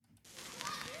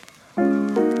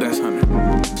Last 100.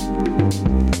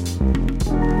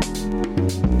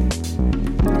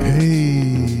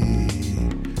 Hey,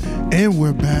 and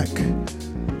we're back.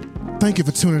 Thank you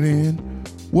for tuning in.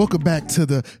 Welcome back to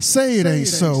the Say It Ain't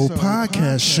So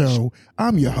podcast show.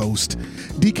 I'm your host,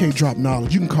 DK Drop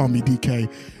Knowledge. You can call me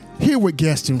DK. Here with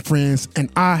guests and friends,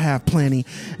 and I have plenty.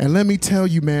 And let me tell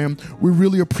you, man, we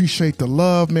really appreciate the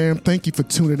love, man. Thank you for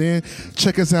tuning in.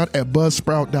 Check us out at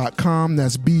buzzsprout.com.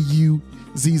 That's BUZZSPROUT.com.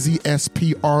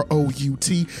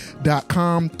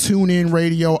 TuneIn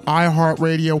Radio,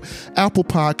 iHeartRadio, Apple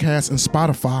Podcasts, and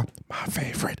Spotify, my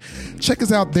favorite. Check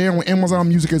us out there on Amazon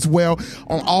Music as well,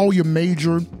 on all your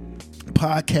major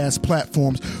podcast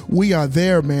platforms. We are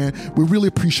there, man. We really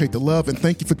appreciate the love, and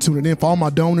thank you for tuning in. For all my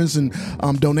donors and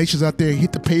donations out there,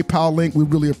 hit the PayPal link. We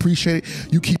really appreciate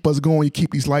it. You keep us going. You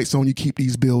keep these lights on. You keep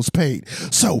these bills paid.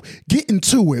 So, getting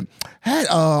to it, had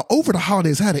over the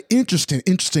holidays, had an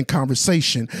interesting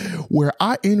conversation where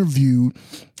I interviewed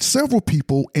several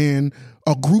people in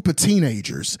a group of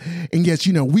teenagers. And yes,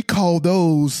 you know, we call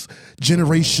those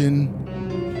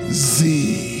Generation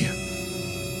Z.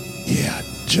 Yeah,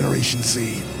 Generation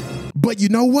Z. But you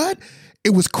know what?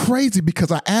 It was crazy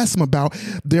because I asked them about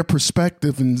their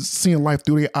perspective and seeing life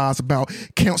through their eyes about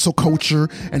cancel culture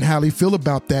and how they feel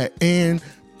about that. And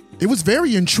it was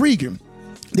very intriguing.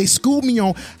 They schooled me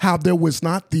on how there was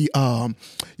not the,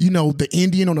 the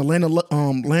Indian on the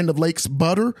Land of Lakes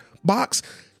butter box.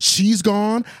 She's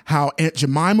gone, how Aunt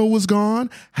Jemima was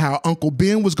gone, how Uncle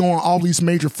Ben was gone, all these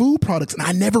major food products. And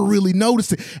I never really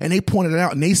noticed it. And they pointed it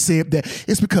out and they said that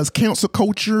it's because cancel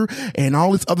culture and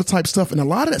all this other type stuff. And a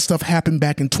lot of that stuff happened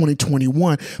back in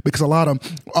 2021 because a lot of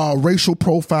racial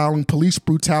profiling, police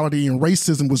brutality, and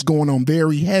racism was going on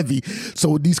very heavy.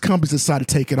 So these companies decided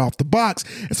to take it off the box.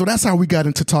 And so that's how we got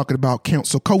into talking about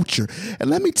cancel culture. And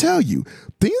let me tell you,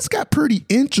 things got pretty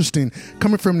interesting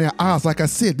coming from their eyes. Like I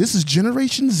said, this is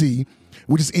Generation Z,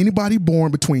 which is anybody born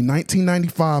between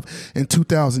 1995 and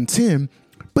 2010.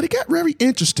 But it got very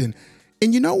interesting.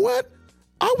 And you know what?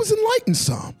 I was enlightened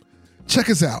some. Check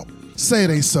us out. Say It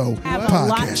Ain't So I have podcast a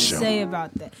lot to show. say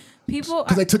about that. People,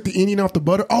 because they took the Indian off the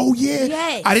butter. Oh yeah,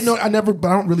 yes. I didn't know. I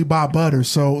don't really buy butter.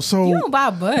 So you don't buy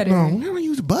butter. No, I don't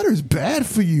use butter. It's bad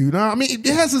for you. No, I mean it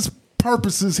has its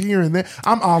purposes here and there.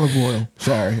 I'm olive oil.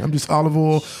 Sorry, I'm just olive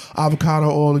oil,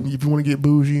 avocado oil. If you want to get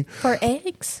bougie. For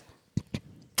eggs.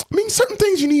 I mean, certain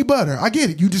things you need butter. I get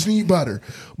it. You just need butter.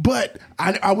 But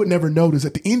I would never notice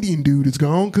that the Indian dude is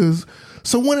gone.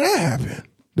 So when did that happen?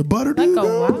 The butter dude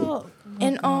gone?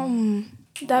 And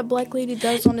that black lady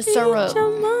does on the syrup.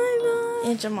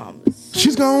 Aunt Jemima's.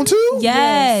 She's gone too?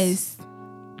 Yes.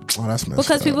 Oh, that's messed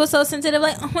because up. people are so sensitive,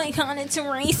 like, oh my God, it's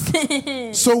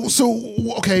racist.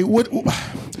 So okay, what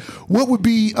would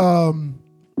be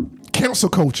cancel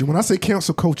culture? When I say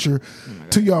cancel culture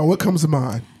to y'all, what comes to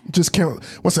mind? Just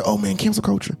what's it? Oh man, cancel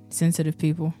culture. Sensitive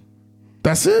people.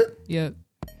 That's it? Yep.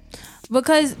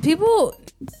 Because people,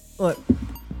 look,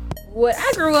 what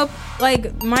I grew up,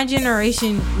 like my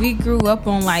generation, we grew up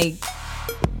on like,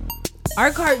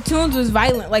 our cartoons was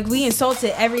violent. Like we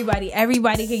insulted everybody.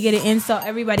 Everybody could get an insult.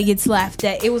 Everybody gets laughed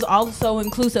at. It was all so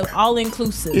inclusive, all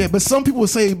inclusive. Yeah, but some people would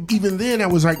say even then that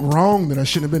was like wrong, that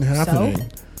shouldn't have been happening. So?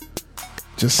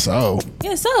 Just so.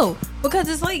 Yeah, so. Because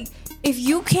it's like, if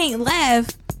you can't laugh,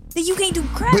 then you can't do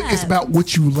crap. But it's about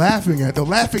what you laughing at. They're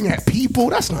laughing at people.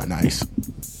 That's not nice.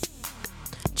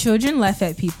 Children laugh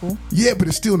at people. Yeah, but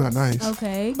it's still not nice.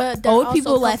 Okay. But old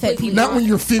people laugh at people. Not when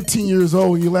you're 15 years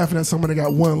old and you're laughing at someone that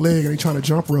got one leg and they trying to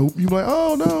jump rope. You're like,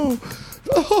 oh no.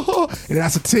 Oh. And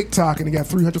that's a TikTok and it got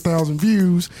 300,000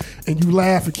 views and you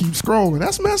laugh and keep scrolling.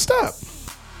 That's messed up.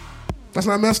 That's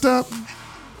not messed up?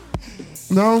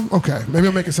 No? Okay. Maybe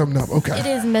I'm making something up. Okay. It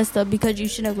is messed up because you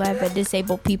shouldn't laugh at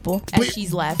disabled people as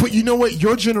she's laughing. But you know what?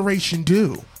 Your generation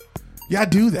do. Y'all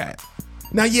do that.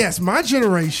 Now, yes, my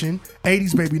generation,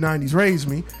 80s, baby, 90s, raised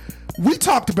me. We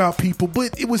talked about people,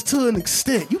 but it was to an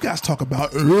extent. You guys talk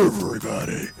about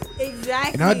everybody.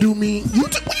 Exactly. And I do mean,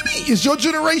 what do you mean? Is your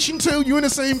generation too? You in the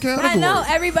same category? I know.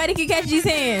 Everybody can catch these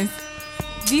hands.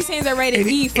 These hands are rated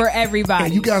E for everybody.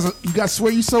 And you guys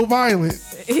swear you so violent.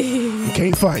 You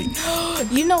can't fight.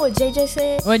 You know what JJ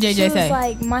said? What JJ she was say?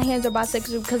 like, my hands are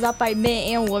bisexual because I fight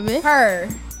men and women. Her.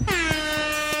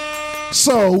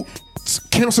 So,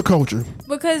 cancel culture.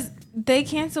 Because they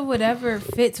cancel whatever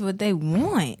fits what they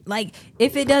want. Like,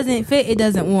 if it doesn't fit, it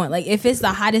doesn't want. Like, if it's the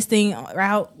hottest thing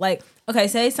out, like, okay,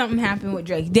 say something happened with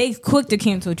Drake. They quick to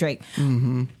cancel Drake.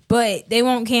 Mm-hmm. But they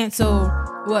won't cancel,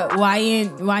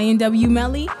 YNW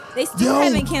Melly? They still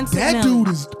haven't canceled that Melly. Dude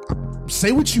is,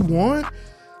 say what you want,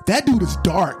 that dude is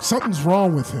dark. Something's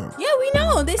wrong with him. Yeah, we me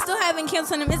know. They still haven't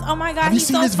canceled him. It's, oh my God, Have you he's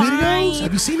seen so his fine. videos?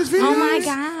 Have you seen his videos? Oh my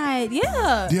God,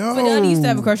 yeah. Yo. But Deli used to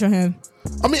have a crush on him.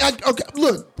 I mean, okay,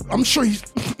 look, I'm sure he's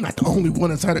not the only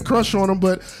one that's had a crush on him,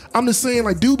 but I'm just saying,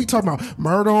 like, dude be talking about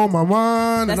murder on my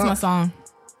mind. That's my song.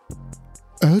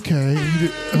 Okay,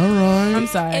 all right. I'm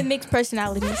sorry. And mixed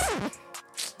personalities.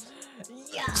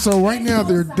 So right now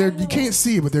they're you can't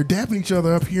see it, but they're dapping each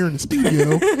other up here in the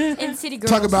studio. And City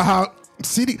Girls. Talk about how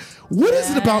City. What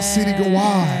is it about City Girls?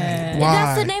 Why?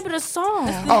 That's the name of the song.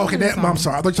 Oh, okay. I'm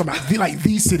sorry. I thought you were talking about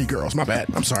these City Girls. My bad.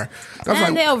 I'm sorry. I was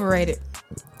And they overrated.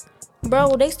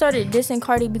 Bro, they started dissing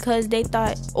Cardi because they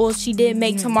thought, well, she did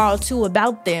make Tomorrow 2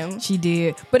 about them. She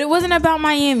did. But it wasn't about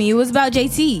Miami. It was about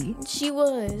JT. She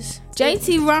was.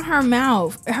 JT run her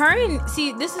mouth.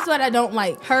 See, this is what I don't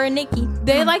like. Her and Nicki.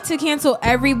 They like to cancel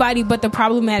everybody but the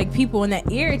problematic people, and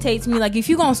that irritates me. Like, if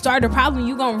you gonna start a problem,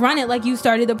 you gonna run it like you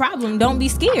started the problem. Don't be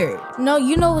scared. No,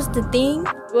 you know what's the thing?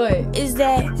 What? Is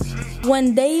that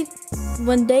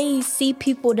when they see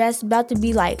people that's about to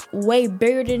be like way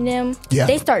bigger than them,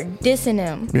 they start dissing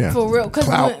them. Yeah. For real. Because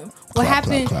what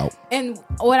happened, clout. and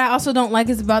what I also don't like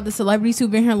is about the celebrities who've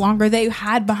been here longer, they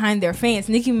hide behind their fans.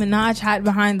 Nicki Minaj hide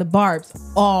behind the Barbs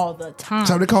all the time.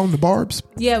 So they call them the Barbs?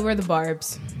 Yeah, we're the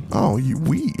Barbs. Oh,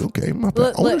 okay. My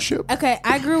bad. Ownership. Okay,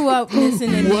 I grew up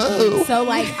listening to Nicki, so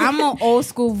like I'm an old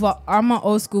school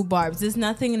Barbs. There's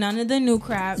none of the new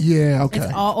crap. Yeah, okay.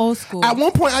 It's all old school. At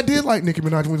one point, I did like Nicki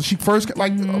Minaj when she first got,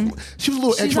 like she was a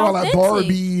little She's extra like authentic.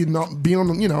 Barbie and being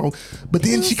on, but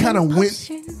then she kind of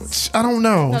went. I don't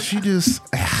know. She just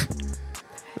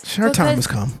her time has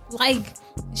come. Like,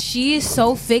 she is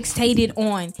so fixated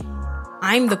on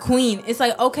I'm the queen. It's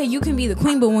like, okay, you can be the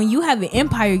queen, but when you have an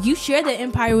empire, you share the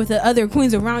empire with the other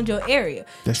queens around your area.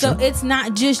 That's so true. it's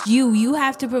not just you. You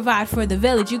have to provide for the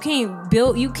village. You can't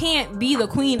be the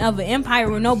queen of an empire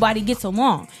where nobody gets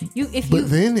along. But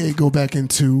then they go back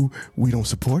into we don't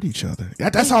support each other.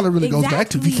 That's how it really goes back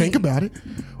to. If you think about it,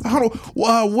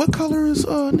 what color is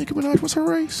Nicki Minaj? What's her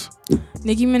race?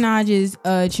 Nicki Minaj is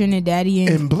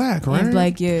Trinidadian and black, right? And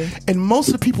black, yeah. And most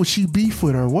of the people she beef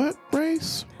with are what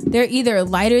race? They're either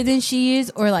lighter than she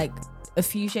is or like a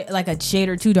shade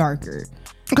or two darker.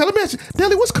 Okay, let me ask you,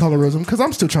 Deli, what's colorism? Because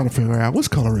I'm still trying to figure out what's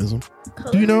colorism.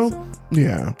 Do you know?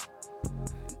 Yeah.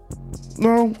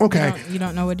 No? Okay. You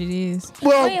don't know what it is?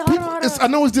 Well, Wait, hold on. I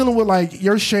know it's dealing with like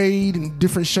your shade and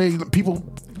different shades. People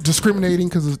discriminating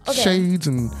because of shades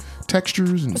and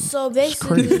textures and so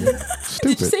basically, stupid.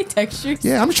 Did you say texture?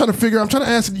 Yeah, I'm just trying to figure. I'm trying to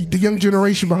ask the young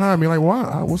generation behind me, like,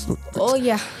 why? What's the? oh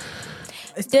yeah.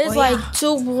 There's like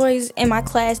two boys in my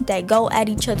class that go at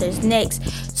each other's necks.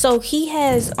 So he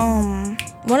has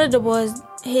one of the boys,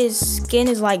 his skin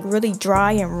is like really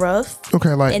dry and rough.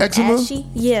 Okay, like and eczema. Ashy.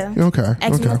 Yeah. Okay.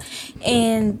 Eczema. Okay.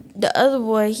 And the other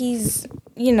boy, he's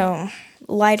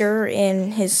lighter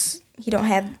and he don't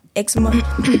have eczema.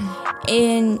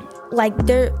 And like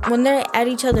when they're at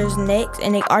each other's necks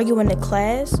and they argue in the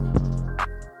class,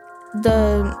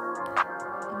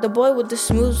 the boy with the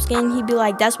smooth skin, he'd be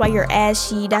like, that's why you're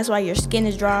ashy, that's why your skin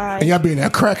is dry. And y'all being there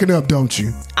cracking up, don't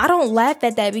you? I don't laugh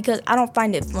at that because I don't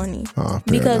find it funny.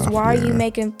 Because why are you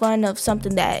making fun of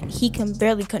something that he can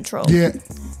barely control? Yeah.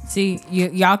 See,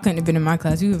 y'all couldn't have been in my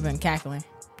class. We would have been cackling.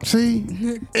 See?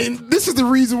 And this is the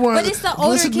reason why. But it's the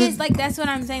older kids. Like, that's what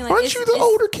I'm saying. Like, aren't you the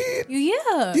older kid?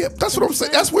 Yeah. Yep, that's what I'm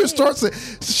saying. That's where it starts.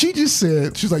 She just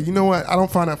said, she's like, you know what? I don't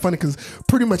find that funny because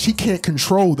pretty much he can't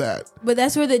control that. But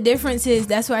that's where the difference is.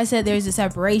 That's why I said there's a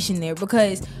separation there,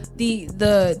 because the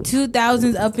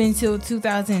 2000s up until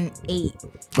 2008,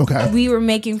 okay, we were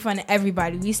making fun of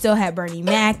everybody. We still had Bernie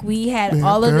Mac. We had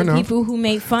all of the people who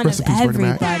made fun of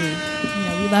everybody.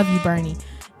 We love you, Bernie.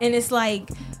 And it's like,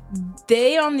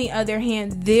 they, on the other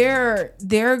hand, their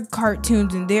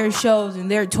cartoons and their shows and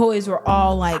their toys were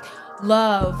all like,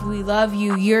 love, we love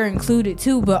you, you're included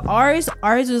too. But ours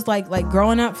was like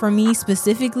growing up for me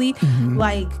specifically,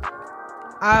 like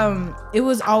it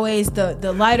was always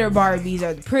the lighter Barbies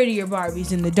are the prettier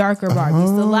Barbies and the darker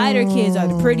Barbies. The lighter kids are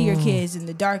the prettier kids and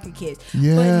the darker kids.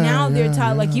 Yeah, but now they're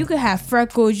taught like, you could have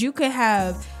freckles, you could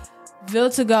have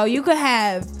Vertigo, you could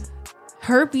have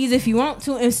herpes if you want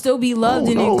to and still be loved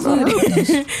and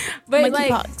included. But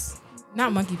monkeypox.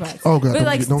 Not monkeypox. Oh god, but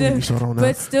like don't get me started on that.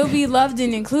 But still be loved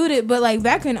and included. But like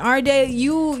back in our day,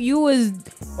 you was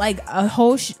like a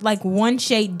whole one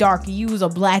shade darker. You was a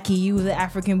blackie. You was an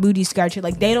African booty scratcher.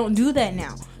 Like, they don't do that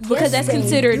now because that's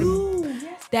considered.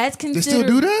 That's considered. They still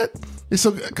do that? It's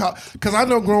so because I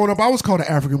know growing up I was called an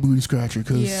African booty scratcher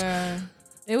because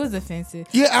it was offensive.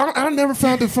 Yeah, I never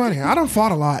found it funny. I done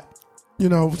fought a lot. You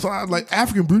know, so I, like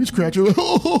African booty scratcher,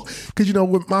 because you know,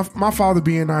 with my father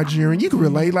being Nigerian, you can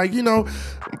relate. Like, you know,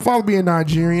 father being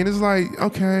Nigerian, it's like,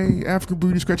 okay, African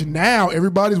booty scratcher. Now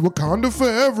everybody's Wakanda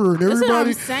forever, and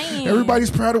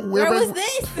everybody's proud of where was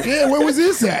this? Yeah, where was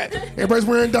this at? Everybody's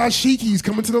wearing dashikis,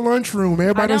 coming to the lunchroom.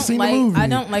 Everybody done seen the movie. I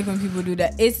don't like when people do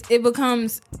that. It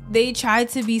becomes, they try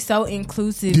to be so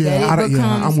inclusive that it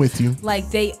becomes, I'm with you.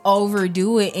 Like they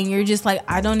overdo it, and you're just like,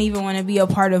 I don't even want to be a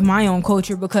part of my own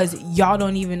culture because y'all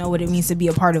don't even know what it means to be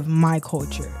a part of my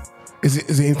culture. Is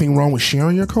there anything wrong with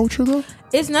sharing your culture though?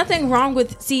 It's nothing wrong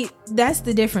with, see, that's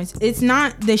the difference. It's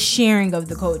not the sharing of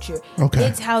the culture. Okay.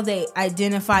 It's how they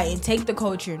identify and take the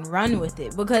culture and run with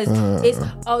it. Because it's,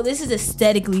 this is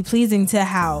aesthetically pleasing to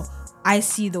how I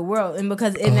see the world. And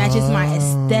because it matches my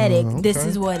aesthetic, this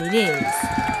is what it is.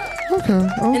 Okay.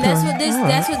 And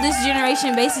that's what this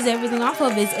generation bases everything off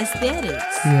of, is aesthetics.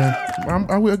 Yeah.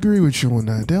 I would agree with you on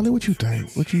that. Deli, what you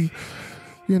think?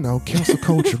 You know, cancel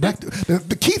culture.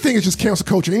 The key thing is just cancel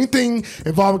culture. Anything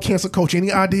involving cancel culture,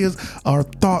 any ideas or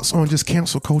thoughts on just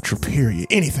cancel culture, period.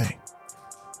 Anything.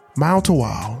 Mild to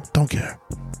wild. Don't care.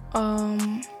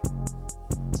 I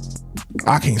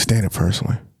can't stand it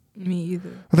personally. Me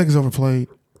either. I think it's overplayed.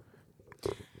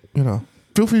 You know,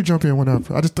 feel free to jump in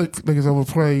whenever. I just think it's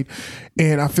overplayed.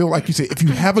 And I feel like you said, if you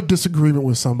have a disagreement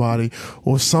with somebody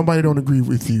or somebody don't agree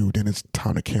with you, then it's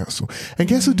time to cancel. And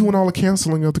guess who's doing all the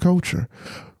canceling of the culture?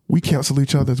 We cancel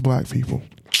each other as black people.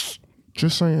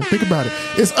 Just saying. Think about it.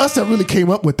 It's us that really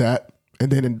came up with that.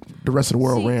 And then the rest of the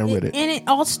world ran with it. And it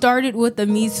all started with the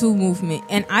Me Too movement.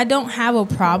 And I don't have a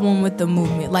problem with the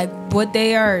movement. Like what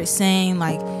they are saying,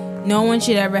 like no one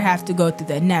should ever have to go through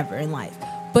that. Never in life.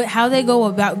 But how they go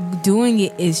about doing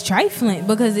it is trifling,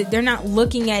 because they're not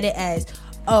looking at it as,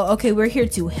 oh, okay, we're here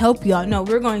to help y'all. No,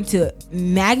 we're going to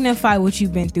magnify what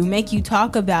you've been through, make you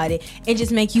talk about it, and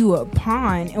just make you a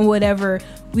pawn in whatever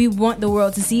we want the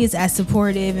world to see is as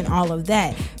supportive and all of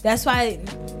that. That's why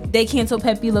they canceled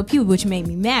Pepe Le Pew, which made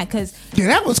me mad, because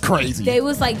that was crazy. They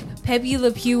was like, Pepe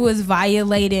Le Pew was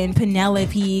violating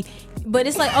Penelope. But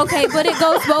it's like, okay, but it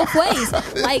goes both ways.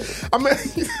 Like,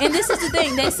 and this is the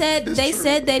thing. They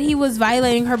said that he was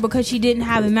violating her because she didn't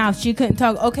have a mouth. She couldn't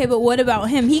talk. Okay, but what about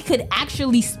him? He could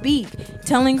actually speak,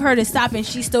 telling her to stop, and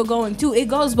she's still going too. It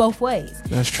goes both ways.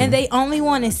 That's true. And they only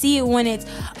want to see it when it's,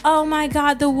 oh my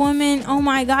God, the woman, oh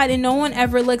my God. And no one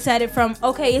ever looks at it from,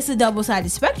 okay, it's a double-sided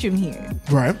spectrum here.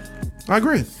 Right. I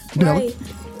agree. Right.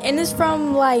 And it's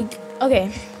from like,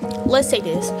 okay, let's take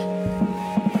this.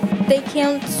 They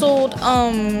canceled,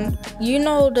 you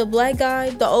know, the black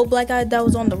guy, the old black guy that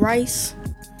was on the rice.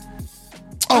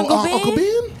 Oh, Uncle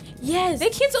Ben? Yes. They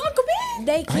canceled Uncle Ben?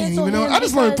 They canceled him. I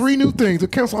just learned 3 new things. They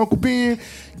canceled Uncle Ben,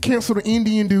 canceled the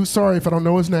Indian dude. Sorry if I don't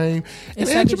know his name. And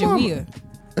Sacagawea.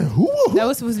 And who? That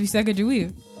was supposed to be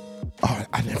Sacagawea. Oh,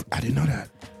 I didn't know that.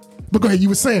 But go ahead, you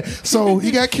were saying. So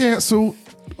he got canceled.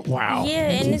 Wow. Yeah,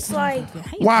 and it's like,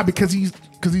 why? Because he's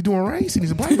doing race and he's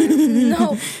a black man?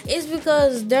 No, it's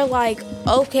because they're like,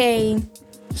 okay,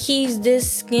 he's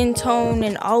this skin tone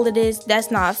and all of this.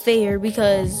 That's not fair,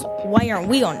 because why aren't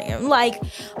we on there? Like,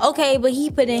 okay, but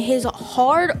he put in his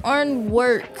hard-earned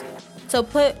work to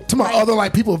put to my other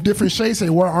like people of different shades say,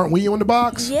 why aren't we on the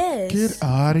box? Yes. Get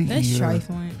out of here. That's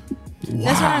trifling. Wow.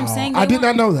 That's what I'm saying. I did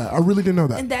not know that. I really didn't know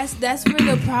that. And that's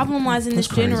where the problem lies in this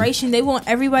generation. They want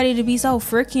everybody to be so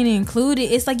freaking included.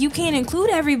 It's like you can't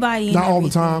include everybody. Not all the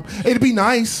time. It'd be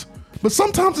nice, but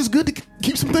sometimes it's good to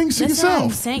keep some things to yourself. What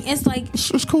I'm saying. It's like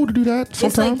it's cool to do that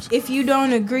sometimes. It's like if you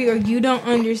don't agree or you don't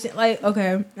understand. Like,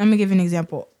 okay, I'm gonna give you an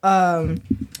example.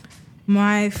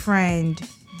 My friend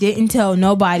didn't tell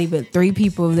nobody but 3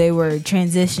 people they were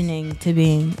transitioning to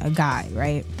being a guy,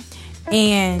 right?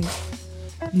 And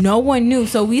no one knew.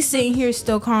 So we sitting here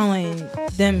still calling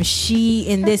them she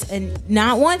and this, and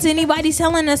not once anybody's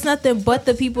telling us nothing but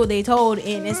the people they told.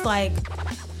 And it's like,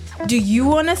 do you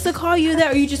want us to call you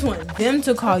that, or you just want them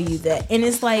to call you that? And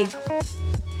it's like,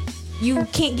 you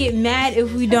can't get mad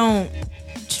if we don't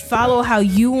follow how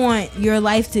you want your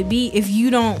life to be if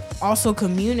you don't also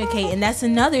communicate. And that's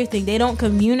another thing, they don't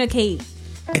communicate.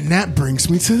 And that brings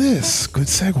me to this good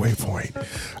segue point.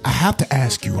 I have to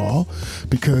ask you all,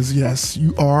 because yes,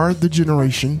 you are the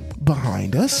generation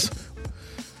behind us,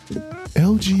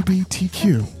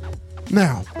 LGBTQ.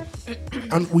 Now,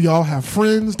 we all have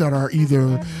friends that are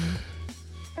either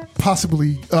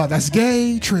possibly that's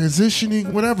gay,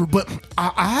 transitioning, whatever. But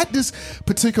I had this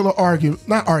particular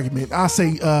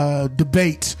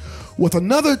debate with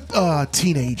another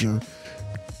teenager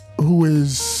who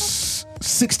is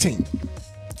 16.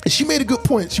 And she made a good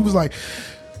point. She was like,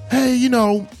 hey,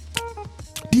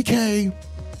 DK,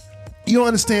 You don't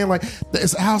understand, like,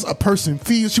 it's how a person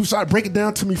feels. She was trying to break it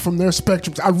down to me from their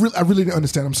spectrum. I really didn't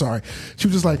understand. I'm sorry. She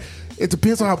was just like, it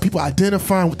depends on how people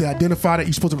identify and what they identify that.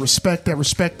 You're supposed to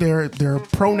respect their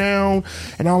pronoun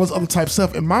and all this other type of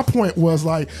stuff. And my point was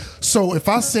like, so if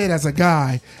I said as a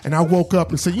guy and I woke up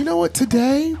and said, you know what,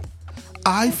 today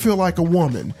I feel like a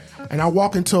woman, and I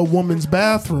walk into a woman's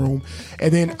bathroom,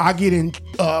 and then I get in,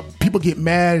 people get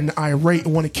mad and irate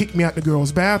and want to kick me out the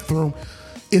girl's bathroom.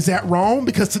 Is that wrong?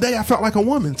 Because today I felt like a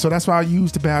woman, so that's why I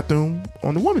used the bathroom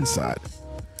on the woman's side.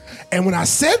 And when I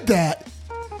said that,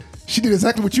 she did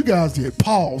exactly what you guys did.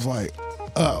 Pause, like,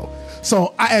 oh.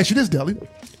 So I asked you this, Deli.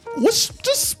 What's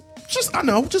just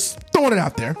throwing it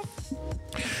out there.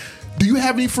 Do you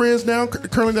have any friends now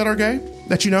currently that are gay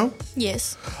that you know?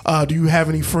 Yes. Do you have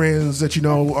any friends that you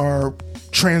know are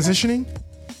transitioning?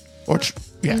 Or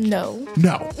yeah. No.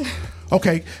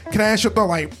 Okay. Can I ask you though,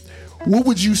 like, what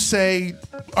would you say?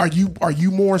 Are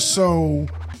you more so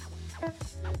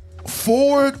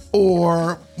forward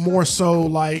or more so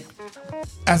like,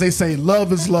 as they say,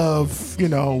 love is love, you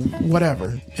know,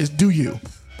 whatever. Do you?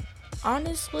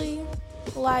 Honestly,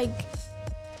 like,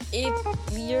 if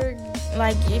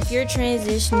you're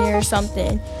transitioning or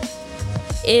something,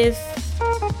 if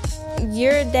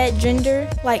you're that gender,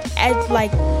 like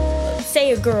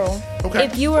say a girl. Okay.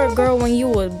 If you were a girl when you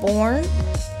were born,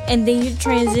 and then you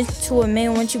transition to a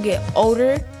man once you get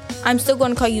older, I'm still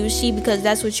going to call you a she because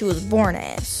that's what you was born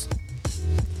as.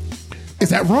 Is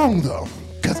that wrong though?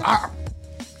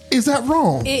 Is that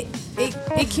wrong? It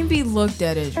can be looked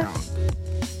at as wrong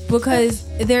because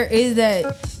there is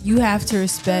that you have to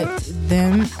respect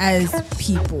them as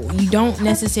people. You don't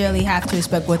necessarily have to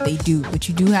respect what they do, but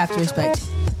you do have to respect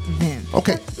them.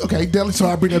 Okay, Deli. So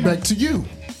I bring that back to you.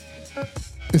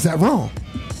 Is that wrong?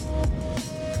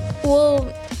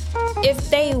 Well, if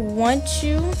they want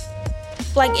you,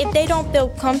 like if they don't feel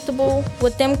comfortable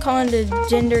with them calling the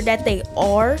gender that they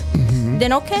are,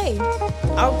 then okay,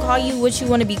 I'll call you what you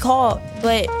want to be called.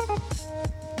 But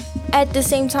at the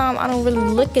same time, I don't really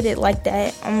look at it like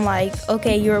that. I'm like,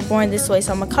 okay, you were born this way,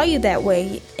 so I'm gonna call you that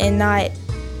way and not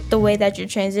the way that you're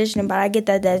transitioning. But I get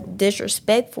that that's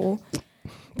disrespectful.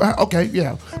 Okay,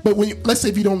 yeah. But let's say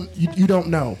if you don't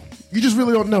know. You just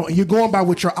really don't know, and you're going by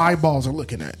what your eyeballs are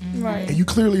looking at. Right. And you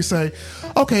clearly say,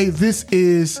 okay, this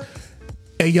is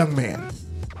a young man.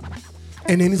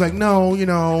 And then he's like, no, you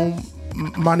know,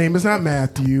 my name is not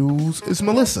Matthews, it's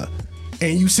Melissa.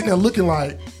 And you sitting there looking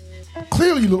like,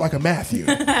 clearly you look like a Matthew.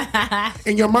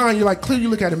 In your mind, you're like, clearly you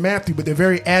look at a Matthew, but they're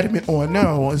very adamant on,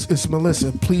 no, it's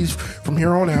Melissa. Please, from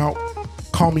here on out,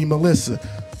 call me Melissa.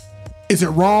 Is it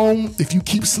wrong if you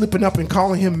keep slipping up and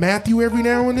calling him Matthew every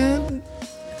now and then?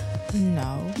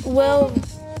 No. Well,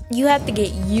 you have to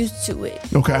get used to it.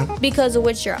 Okay. Because of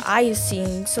what your eye is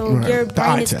seeing. So Right. your The brain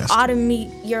eye is test.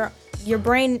 your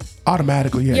brain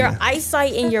Automatically, yeah. your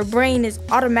eyesight and your brain is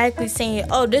automatically saying,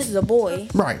 "Oh, this is a boy."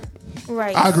 Right.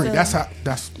 Right. I agree. So-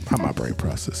 That's how my brain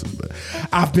processes. But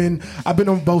I've been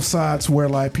on both sides where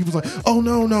like people's like, oh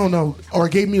no, or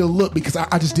it gave me a look because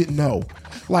I just didn't know.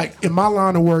 Like in my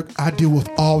line of work, I deal with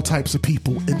all types of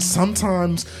people, and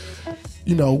sometimes,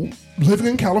 you know, living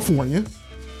in California,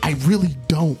 I really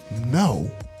don't know.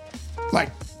 Like,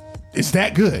 it's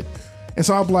that good, and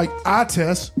so I'm like, I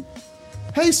test.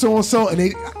 Hey, so and so, and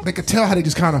they could tell how they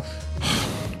just kind of.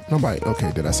 I'm like,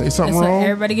 okay, did I say something It's wrong? like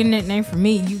everybody get a nickname. For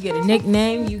me, you get a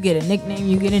nickname, you get a nickname,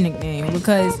 you get a nickname.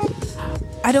 Because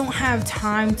I don't have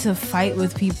time to fight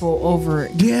with people over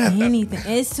anything.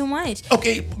 It's too much.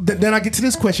 Okay, then I get to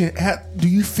this question. Do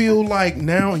you feel like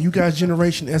now you guys'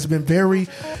 generation has been very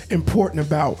important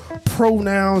about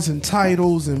pronouns and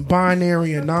titles and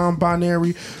binary and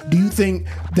non-binary? Do you think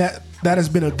that has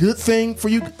been a good thing for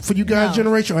you guys'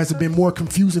 generation, or has it been more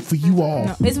confusing for you all?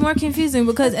 No, it's more confusing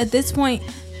because at this point,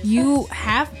 you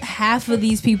have half of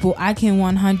these people I can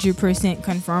 100%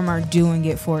 confirm are doing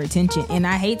it for attention, and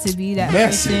I hate to be that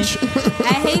person.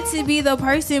 I hate to be the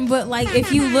person, but like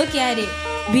if you look at it,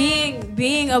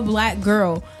 being a black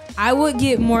girl, I would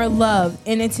get more love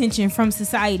and attention from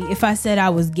society if I said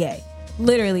I was gay.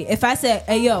 Literally, if I said,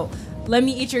 "Hey yo, let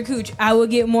me eat your cooch," I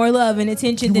would get more love and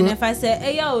attention than if I said,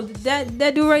 "Hey yo, that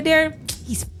dude right there,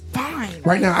 he's fine."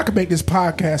 Right now, I could make this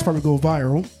podcast probably go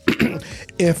viral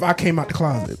if I came out the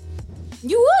closet.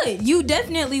 You would. You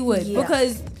definitely would. Yeah.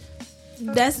 Because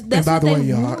that's And by what the way, they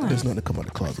y'all, want. there's nothing to come out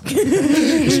the closet.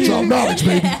 It's strong knowledge,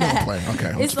 baby. No, I'm playing. Okay,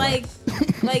 I'm It's just playing.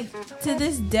 like to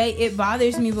this day, it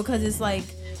bothers me because it's like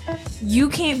you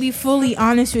can't be fully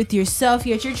honest with yourself,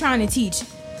 yet you're trying to teach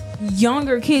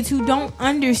younger kids who don't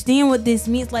understand what this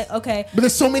means. Like, okay, But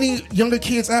there's so many younger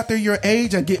kids out there your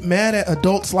age that get mad at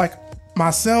adults like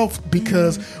myself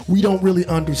because we don't really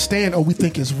understand or we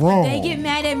think it's wrong. They get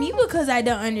mad at me because I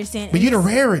don't understand. But you're the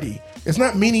rarity. It's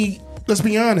not many. Let's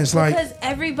be honest. Because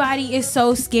everybody is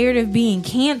so scared of being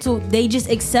canceled, they just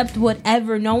accept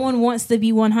whatever. No one wants to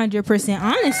be 100%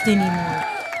 honest anymore.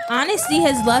 Honesty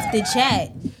has left the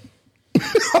chat.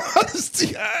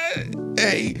 Honesty,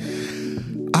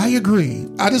 I agree.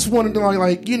 I just wanted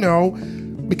to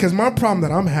because my problem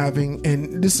that I'm having,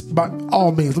 and this by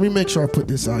all means, let me make sure I put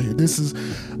this out here. This is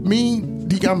me.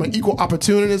 I'm an equal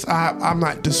opportunist. I'm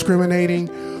not discriminating,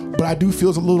 but I do feel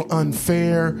it's a little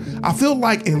unfair. I feel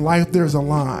like in life there's a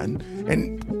line,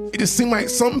 and it just seems like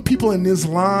some people in this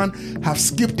line have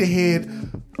skipped ahead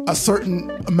a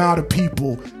certain amount of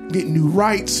people, getting new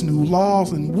rights, new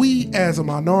laws, and we as a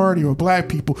minority or black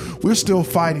people, we're still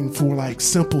fighting for like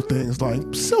simple things like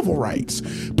civil rights.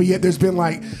 But yet there's been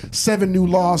like 7 new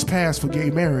laws passed for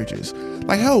gay marriages.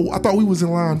 Like, hell, I thought we was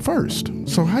in line first.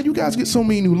 So how you guys get so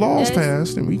many new laws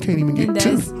passed and we can't even get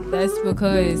 2? That's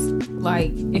because,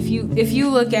 like, if you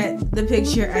look at the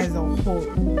picture as a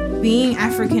whole, being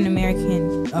African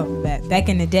American back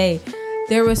in the day,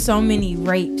 there were so many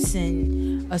rapes and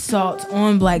assaults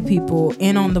on black people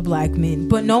and on the black men,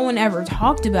 but no one ever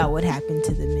talked about what happened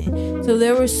to the men. So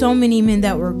there were so many men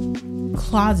that were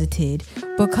closeted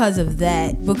because of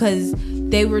that, because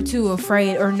they were too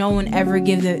afraid, or no one ever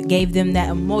gave them that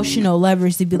emotional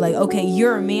leverage to be like, okay,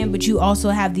 you're a man, but you also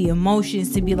have the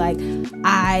emotions to be like,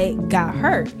 I got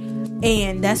hurt.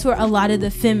 And that's where a lot of the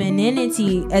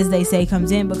femininity, as they say,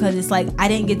 comes in, because it's like, I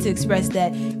didn't get to express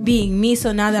that being me,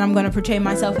 so now that I'm going to portray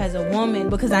myself as a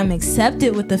woman because I'm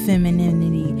accepted with the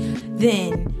femininity,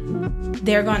 then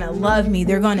they're going to love me,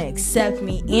 they're going to accept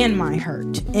me and my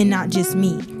hurt, and not just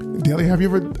me. Deli, have you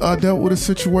ever dealt with a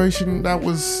situation that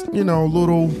was, a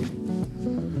little,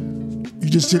 you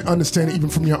just didn't understand it even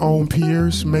from your own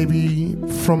peers, maybe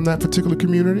from that particular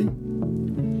community?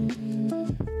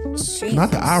 Jesus.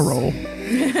 Not the eye roll.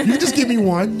 You can just give me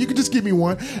one.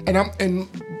 And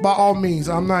by all means,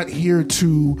 I'm not here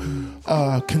to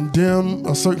condemn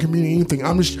a certain community or anything.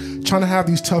 I'm just trying to have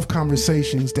these tough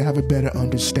conversations to have a better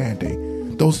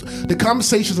understanding. The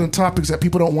conversations and topics that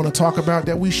people don't want to talk about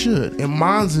that we should. And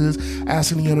mine is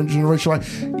asking the younger generation, like,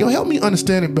 help me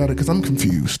understand it better because I'm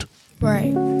confused.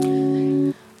 Right.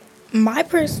 My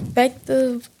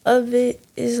perspective of it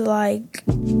is like,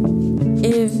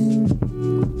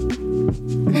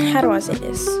 how do I say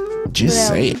this? Just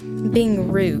say it.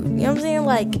 Being rude. You know what I'm saying?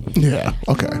 Like, yeah,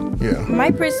 okay, yeah. My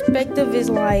perspective is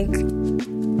like,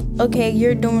 okay,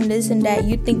 you're doing this and that.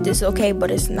 You think this is okay,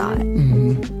 but it's not.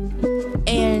 Mm-hmm.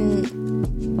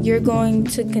 And you're going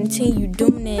to continue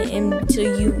doing it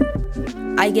until you,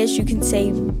 I guess you can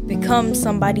say, become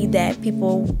somebody that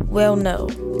people well know.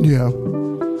 Yeah.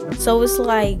 So it's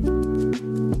like,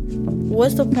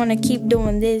 what's the point of keep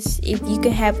doing this if you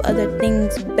can have other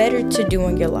things better to do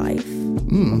in your life?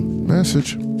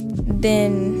 Message.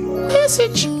 Then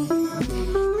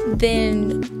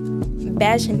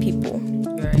bashing people.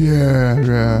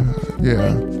 Yeah.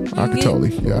 I get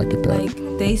that. Like,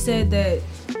 they said that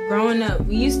growing up,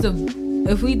 we used to,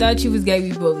 if we thought you was gay,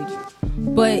 we bullied you.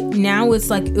 But now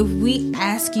it's like, if we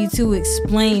ask you to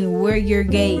explain where your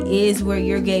gay is, where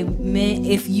your gay meant,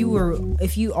 if you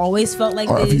always felt like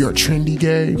or this, if you're a trendy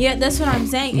gay. Yeah, that's what I'm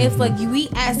saying. If like we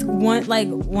asked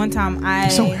one time,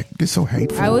 it's so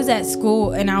hateful. I was at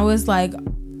school and I was like,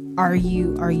 are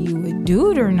you a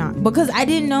dude or not? Because I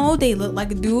didn't know they looked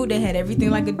like a dude. They had everything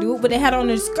like a dude, but they had on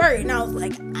their skirt, and I was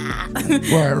like,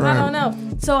 Right. I don't know.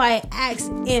 So I asked,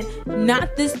 and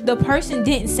the person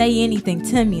didn't say anything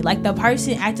to me. Like, the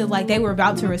person acted like they were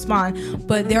about to respond,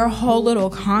 but their whole little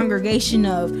congregation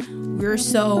of, we're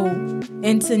so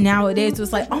into nowadays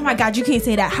was like, oh my God, you can't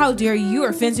say that. How dare you? You're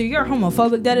offensive. You're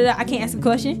homophobic. I can't ask a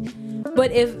question.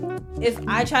 But if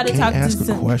I try to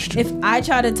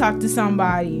talk to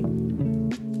somebody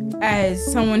as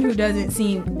someone who doesn't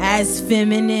seem as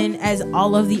feminine as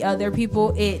all of the other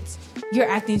people, you're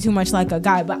acting too much like a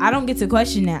guy. But I don't get to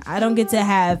question that. I don't get to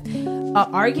have an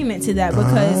argument to that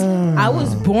because I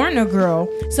was born a girl.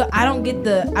 So I don't get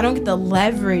the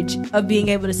leverage of being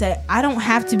able to say I don't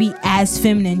have to be as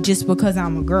feminine just because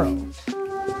I'm a girl.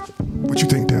 What you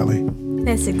think, Deli?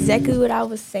 That's exactly what I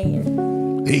was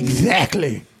saying.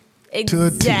 Exactly.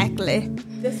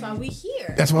 That's why we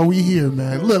here.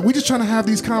 Man. Look, we just trying to have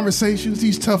these conversations,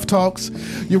 these tough talks.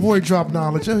 Your boy Drop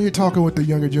Knowledge. I'm here talking with the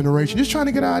younger generation, just trying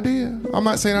to get an idea. I'm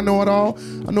not saying I know it all.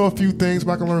 I know a few things,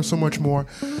 but I can learn so much more.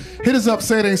 Hit us up,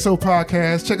 Say It Ain't So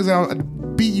Podcast. Check us out at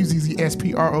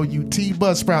BUZZSPROUT,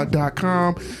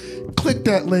 Buzzsprout.com. Click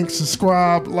that link,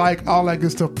 subscribe, like, all that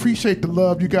good stuff. Appreciate the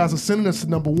love you guys are sending us to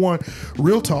number one,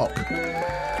 Real Talk.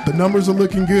 The numbers are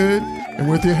looking good, and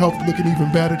with your help looking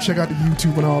even better, check out the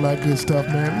YouTube and all that good stuff,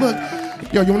 man. Look,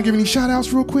 yo, you want to give any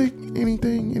shout-outs real quick?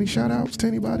 Anything? Any shout-outs to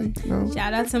anybody? No?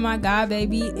 Shout out to my god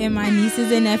baby and my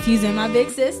nieces and nephews and my big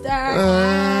sister.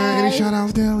 Any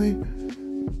shout-outs, Deli?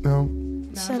 No?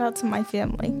 Shout out to my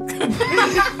family.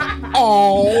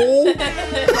 Oh.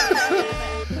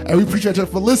 And we appreciate you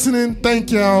for listening.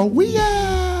 Thank y'all. We out.